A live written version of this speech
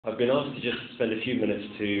been asked to just spend a few minutes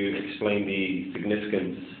to explain the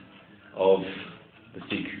significance of the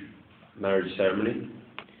Sikh marriage ceremony.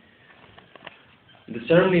 The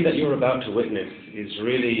ceremony that you're about to witness is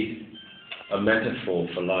really a metaphor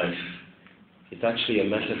for life. It's actually a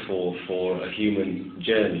metaphor for a human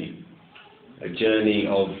journey, a journey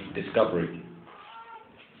of discovery,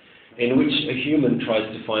 in which a human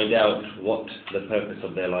tries to find out what the purpose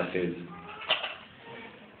of their life is.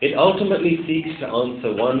 It ultimately seeks to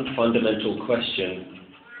answer one fundamental question: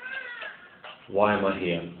 why am I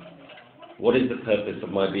here? What is the purpose of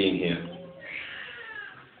my being here?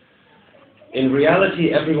 In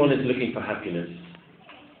reality, everyone is looking for happiness.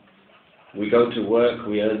 We go to work,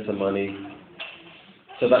 we earn some money,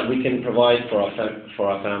 so that we can provide for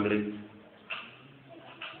our family,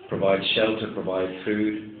 provide shelter, provide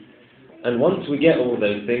food. And once we get all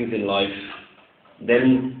those things in life,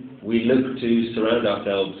 then we look to surround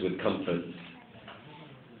ourselves with comforts.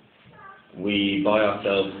 We buy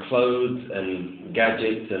ourselves clothes and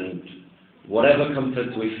gadgets and whatever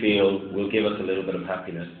comforts we feel will give us a little bit of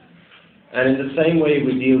happiness. And in the same way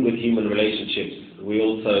we deal with human relationships, we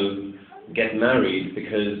also get married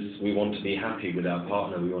because we want to be happy with our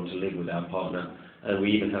partner, we want to live with our partner, and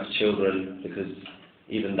we even have children because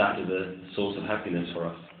even that is a source of happiness for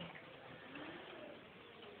us.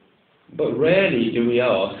 But rarely do we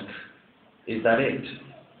ask, is that it?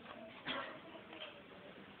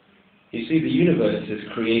 You see, the universe has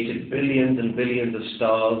created billions and billions of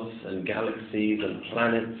stars and galaxies and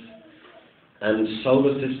planets and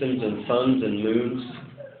solar systems and suns and moons.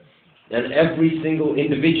 And every single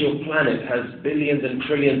individual planet has billions and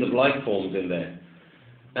trillions of life forms in there.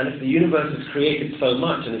 And if the universe has created so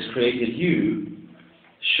much and has created you,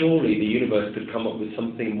 surely the universe could come up with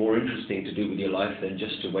something more interesting to do with your life than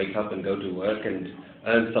just to wake up and go to work and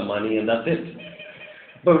earn some money and that's it.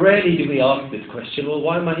 But rarely do we ask this question, well,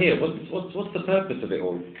 why am I here? What's the purpose of it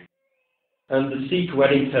all? And the Sikh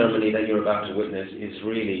wedding ceremony that you're about to witness is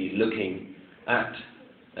really looking at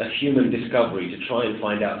a human discovery to try and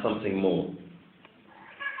find out something more.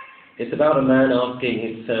 It's about a man asking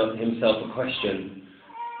himself a question: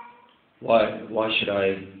 why should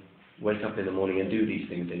I wake up in the morning and do these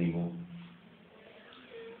things anymore?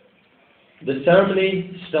 The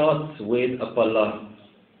ceremony starts with a palla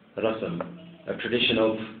rasam, a tradition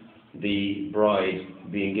of the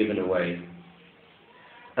bride being given away.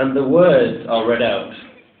 And the words are read out: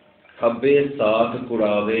 Habbe saag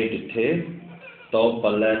kurave dithe to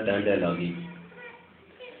palla tande lagi.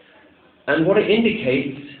 And what it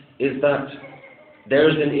indicates is that there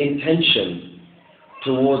is an intention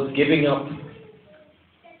towards giving up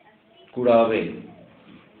kurave,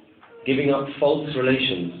 giving up false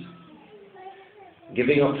relations,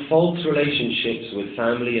 giving up false relationships with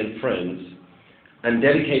family and friends, and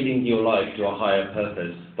dedicating your life to a higher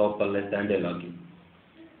purpose.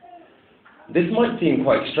 This might seem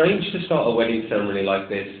quite strange to start a wedding ceremony like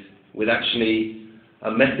this with actually a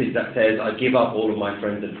message that says, I give up all of my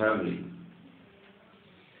friends and family.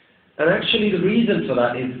 And actually the reason for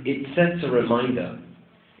that is it sets a reminder.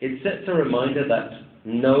 It sets a reminder that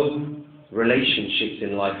no relationships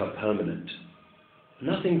in life are permanent.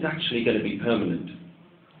 Nothing's actually going to be permanent.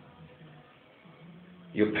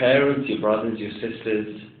 Your parents, your brothers, your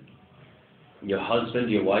sisters, your husband,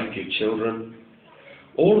 your wife, your children,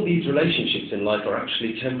 all of these relationships in life are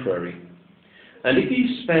actually temporary. And if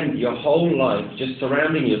you spend your whole life just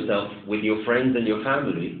surrounding yourself with your friends and your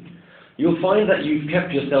family, you'll find that you've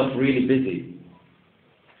kept yourself really busy.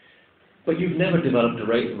 But you've never developed a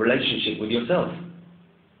relationship with yourself.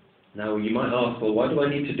 Now you might ask, well, why do I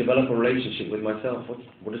need to develop a relationship with myself?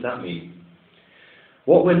 What does that mean?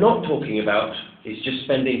 What we're not talking about is just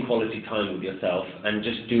spending quality time with yourself and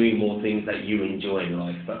just doing more things that you enjoy in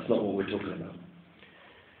life. That's not what we're talking about.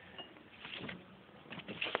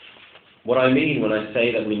 What I mean when I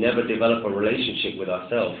say that we never develop a relationship with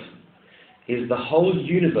ourselves is the whole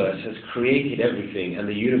universe has created everything and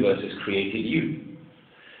the universe has created you.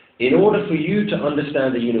 In order for you to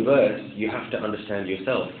understand the universe, you have to understand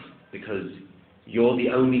yourself, because you're the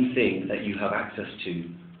only thing that you have access to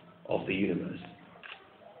of the universe.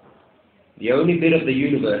 The only bit of the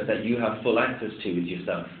universe that you have full access to is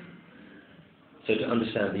yourself. So to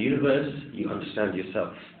understand the universe, you understand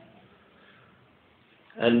yourself.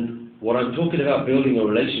 And what I'm talking about building a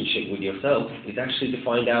relationship with yourself is actually to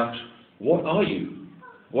find out, what are you?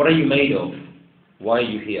 What are you made of? Why are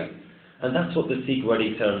you here? And that's what the Sikh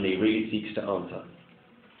wedding ceremony really seeks to answer.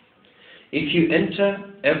 If you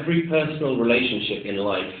enter every personal relationship in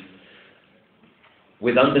life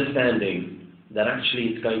with understanding that actually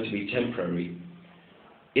it's going to be temporary,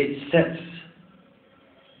 it sets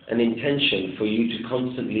an intention for you to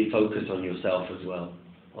constantly focus on yourself as well,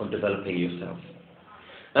 on developing yourself.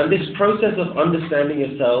 And this process of understanding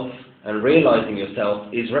yourself and realizing yourself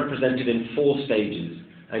is represented in 4 stages,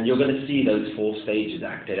 and you're going to see those 4 stages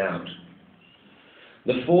acted out.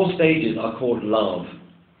 The 4 stages are called love.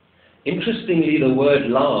 Interestingly, the word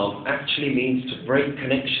love actually means to break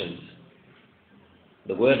connections.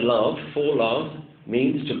 The word love, for love,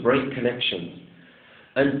 means to break connections.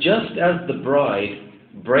 And just as the bride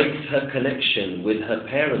breaks her connection with her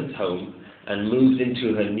parents' home and moves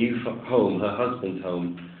into her new home, her husband's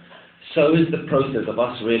home, so is the process of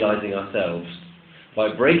us realizing ourselves.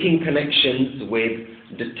 By breaking connections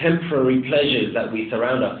with the temporary pleasures that we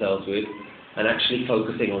surround ourselves with and actually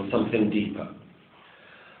focusing on something deeper.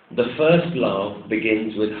 The first love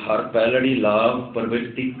begins with Har Peladi Lav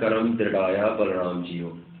Parvirti Karam Dridaya Balaram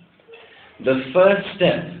Jiyo. The first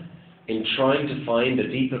step in trying to find a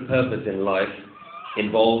deeper purpose in life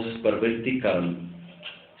involves Parvirti Karam,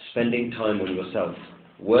 spending time on yourself,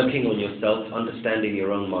 working on yourself, understanding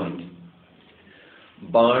your own mind.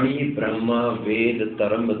 Bani Brahma Ved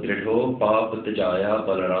Taram Dridho Pap Tajaya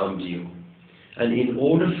Balaram Jiyo. And in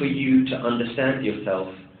order for you to understand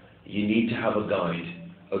yourself, you need to have a guide,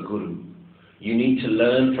 a guru. You need to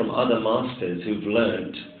learn from other masters who've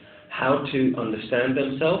learned how to understand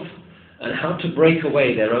themselves and how to break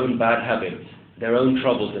away their own bad habits, their own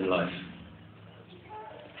troubles in life.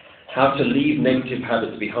 How to leave negative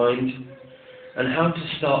habits behind and how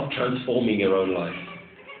to start transforming your own life.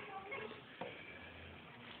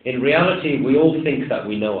 In reality, we all think that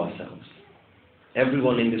we know ourselves.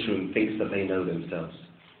 Everyone in this room thinks that they know themselves.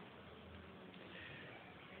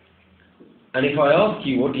 And if I ask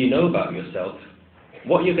you, what do you know about yourself?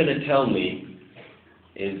 What you're going to tell me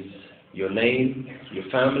is your name, your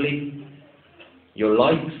family, your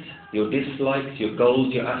likes, your dislikes, your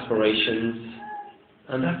goals, your aspirations,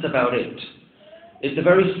 and that's about it. It's a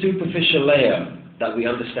very superficial layer that we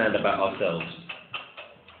understand about ourselves.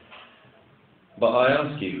 But I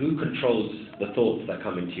ask you, who controls the thoughts that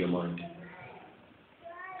come into your mind?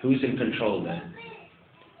 Who's in control there?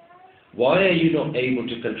 Why are you not able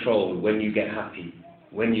to control when you get happy,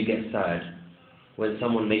 when you get sad, when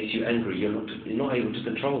someone makes you angry? You're not able to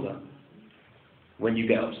control that. When you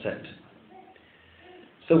get upset.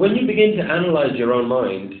 So when you begin to analyze your own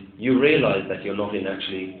mind, you realize that you're not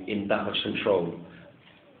actually in that much control.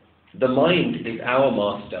 The mind is our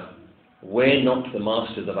master. We're not the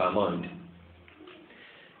masters of our mind.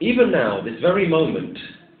 Even now, this very moment,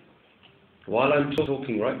 while I'm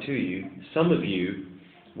talking right to you, some of you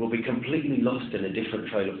will be completely lost in a different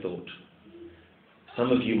trail of thought.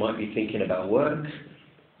 Some of you might be thinking about work.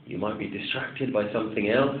 You might be distracted by something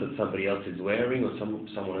else that somebody else is wearing or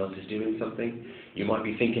someone else is doing something. You might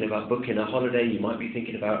be thinking about booking a holiday. You might be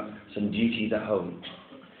thinking about some duties at home.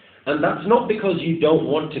 And that's not because you don't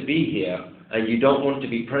want to be here and you don't want to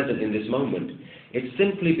be present in this moment. It's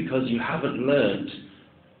simply because you haven't learned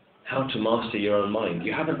how to master your own mind.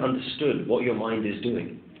 You haven't understood what your mind is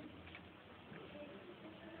doing.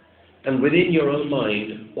 And within your own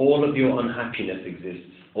mind, all of your unhappiness exists,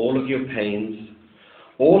 all of your pains,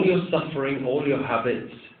 all your suffering, all your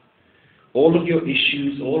habits, all of your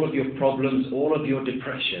issues, all of your problems, all of your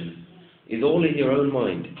depression is all in your own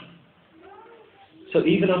mind. So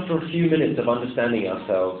even after a few minutes of understanding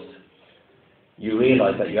ourselves, you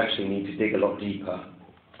realize that you actually need to dig a lot deeper.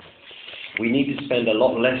 We need to spend a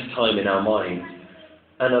lot less time in our mind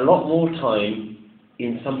and a lot more time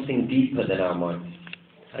in something deeper than our mind.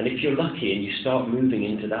 And if you're lucky and you start moving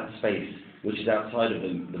into that space, which is outside of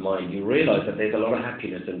the mind, you realize that there's a lot of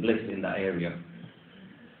happiness and bliss in that area.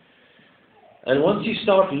 And once you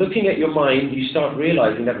start looking at your mind, you start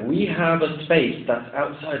realizing that we have a space that's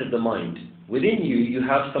outside of the mind. Within you, you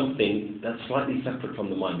have something that's slightly separate from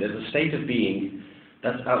the mind. There's a state of being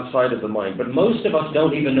that's outside of the mind. But most of us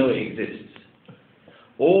don't even know it exists.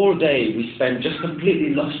 All day we spend just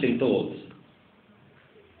completely lost in thoughts.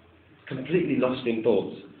 Completely lost in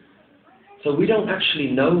thoughts. So we don't actually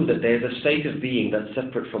know that there's a state of being that's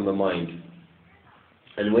separate from the mind.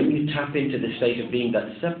 And when you tap into the state of being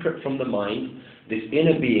that's separate from the mind, this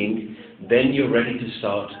inner being, then you're ready to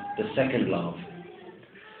start the second love.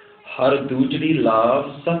 Har dujri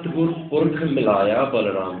lav Satgur Purkh Milaya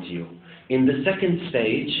Balaram Jiyo. In the second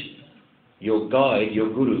stage, your guide, your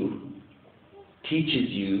guru, teaches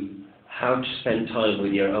you how to spend time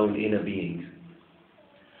with your own inner being.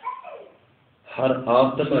 Har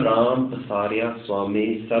Atma Ram Pasarya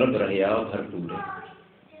Swami Sarb Rahya Bharpure.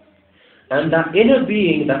 And that inner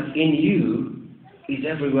being that's in you is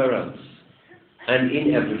everywhere else and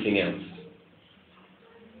in everything else.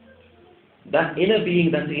 That inner being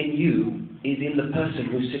that's in you is in the person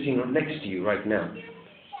who's sitting right next to you right now.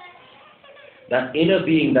 That inner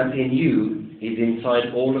being that's in you is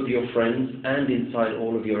inside all of your friends and inside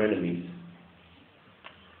all of your enemies.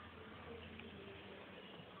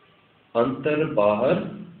 Antar bahar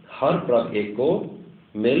har prab eko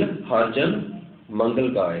mil harjan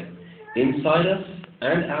mangal gaye. Inside us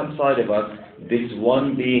and outside of us, this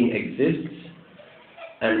one being exists,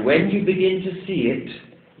 and when you begin to see it,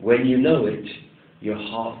 when you know it, your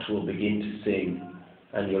heart will begin to sing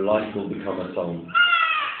and your life will become a song.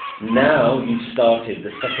 Now you've started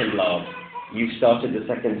the second love, you've started the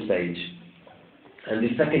second stage, and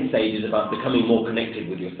the second stage is about becoming more connected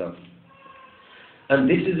with yourself. And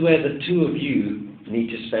this is where the two of you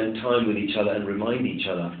need to spend time with each other and remind each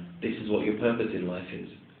other this is what your purpose in life is.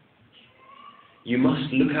 You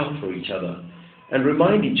must look out for each other and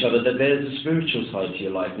remind each other that there's a spiritual side to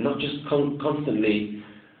your life, not just constantly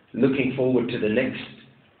looking forward to the next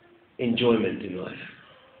enjoyment in life.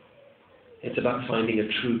 It's about finding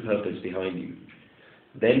a true purpose behind you.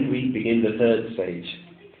 Then we begin the third stage.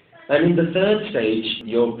 And in the third stage,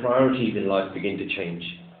 your priorities in life begin to change.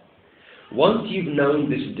 Once you've known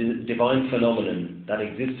this divine phenomenon that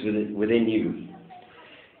exists within you,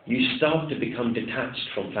 you start to become detached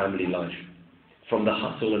from family life, from the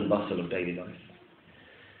hustle and bustle of daily life.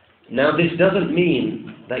 Now, this doesn't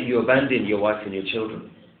mean that you abandon your wife and your children.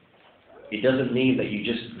 It doesn't mean that you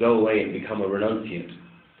just go away and become a renunciate.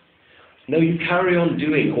 No, you carry on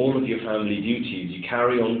doing all of your family duties. You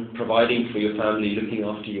carry on providing for your family, looking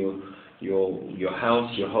after your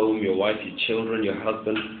house, your home, your wife, your children, your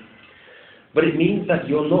husband. But it means that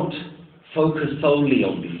you're not focused solely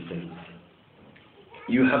on these things.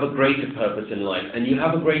 You have a greater purpose in life, and you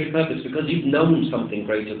have a greater purpose because you've known something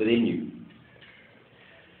greater within you.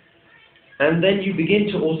 And then you begin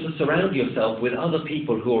to also surround yourself with other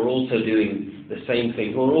people who are also doing the same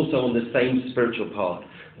thing, who are also on the same spiritual path.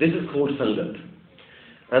 This is called Sangat.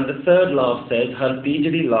 And the third law says, Har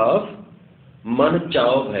tijri lav man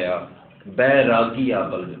chao bhaya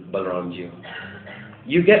bairagiya balramjiyo.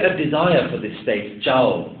 You get a desire for this state,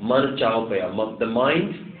 chao, man chao bhaya. The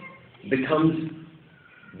mind becomes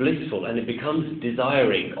blissful and it becomes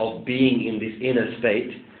desiring of being in this inner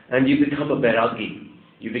state, and you become a bairagi.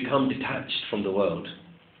 You become detached from the world,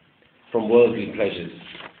 from worldly pleasures.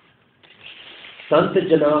 Sant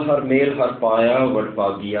jana har mel har paya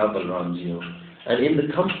vadpagiya balramjiyo. And in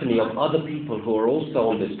the company of other people who are also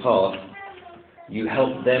on this path, you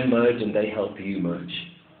help them merge and they help you merge.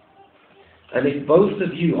 And if both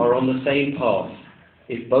of you are on the same path,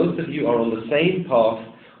 if both of you are on the same path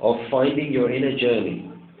of finding your inner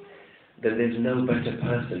journey, then there's no better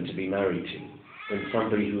person to be married to than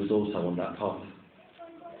somebody who is also on that path.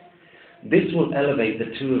 This will elevate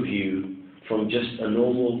the two of you from just a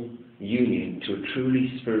normal union to a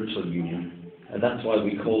truly spiritual union. And that's why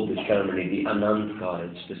we call this ceremony the Anand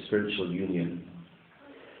Karaj, the spiritual union.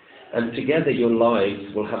 And together your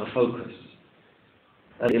lives will have a focus.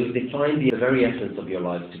 And it will define the very essence of your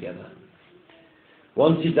lives together.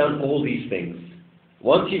 Once you've done all these things,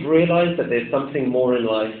 once you've realized that there's something more in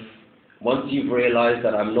life, once you've realized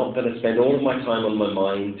that I'm not going to spend all of my time on my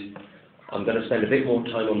mind, I'm going to spend a bit more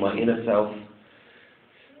time on my inner self.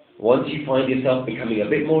 Once you find yourself becoming a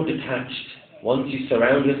bit more detached, once you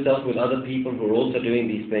surround yourself with other people who are also doing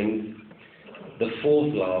these things, the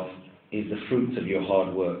fourth love is the fruits of your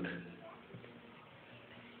hard work.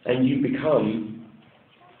 And you become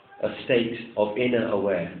a state of inner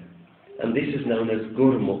aware. And this is known as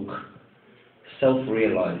Gurmukh,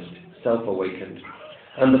 self-realized, self-awakened.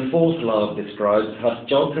 And the fourth love describes Har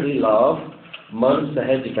chautri love man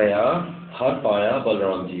sahaj gaya har paya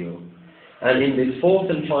balramjiyo. And in this fourth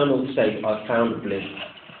and final state I found bliss,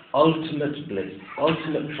 ultimate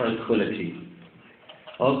tranquility,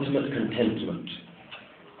 ultimate contentment.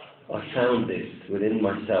 I found this within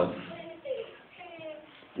myself.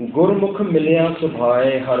 Gurmukh milya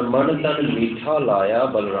subhaye har man tan meetha laya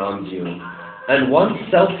balramjiyo. And once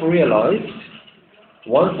self-realized,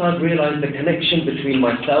 once I've realized the connection between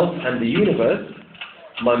myself and the universe,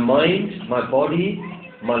 my mind, my body,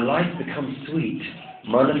 my life becomes sweet.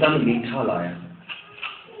 Manatan meetha laya.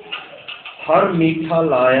 Har meetha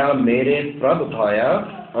laya mere prabh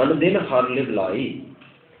bhaya anadin har liv lai.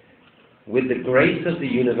 With the grace of the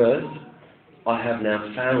universe, I have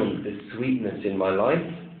now found the sweetness in my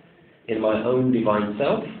life, in my own divine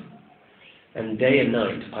self, and day and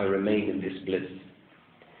night I remain in this bliss.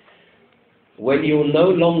 When you're no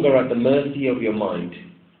longer at the mercy of your mind,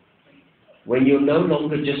 when you're no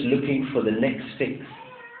longer just looking for the next fix,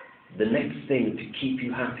 the next thing to keep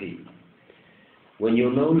you happy, when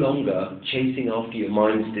you're no longer chasing after your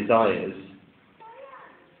mind's desires,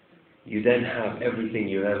 you then have everything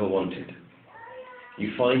you ever wanted.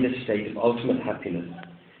 You find a state of ultimate happiness.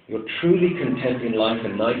 You're truly content in life,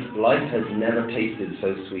 and life has never tasted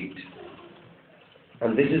so sweet.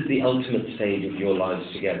 And this is the ultimate stage of your lives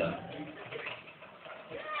together.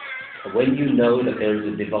 When you know that there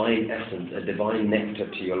is a divine essence, a divine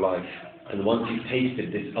nectar to your life, and once you've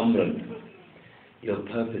tasted this Amrit, your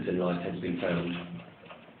purpose in life has been found.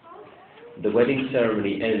 The wedding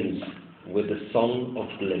ceremony ends with the song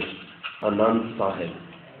of bliss, Anand Sahib.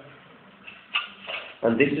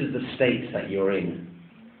 And this is the state that you're in,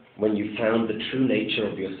 when you found the true nature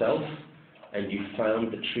of yourself and you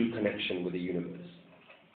found the true connection with the universe.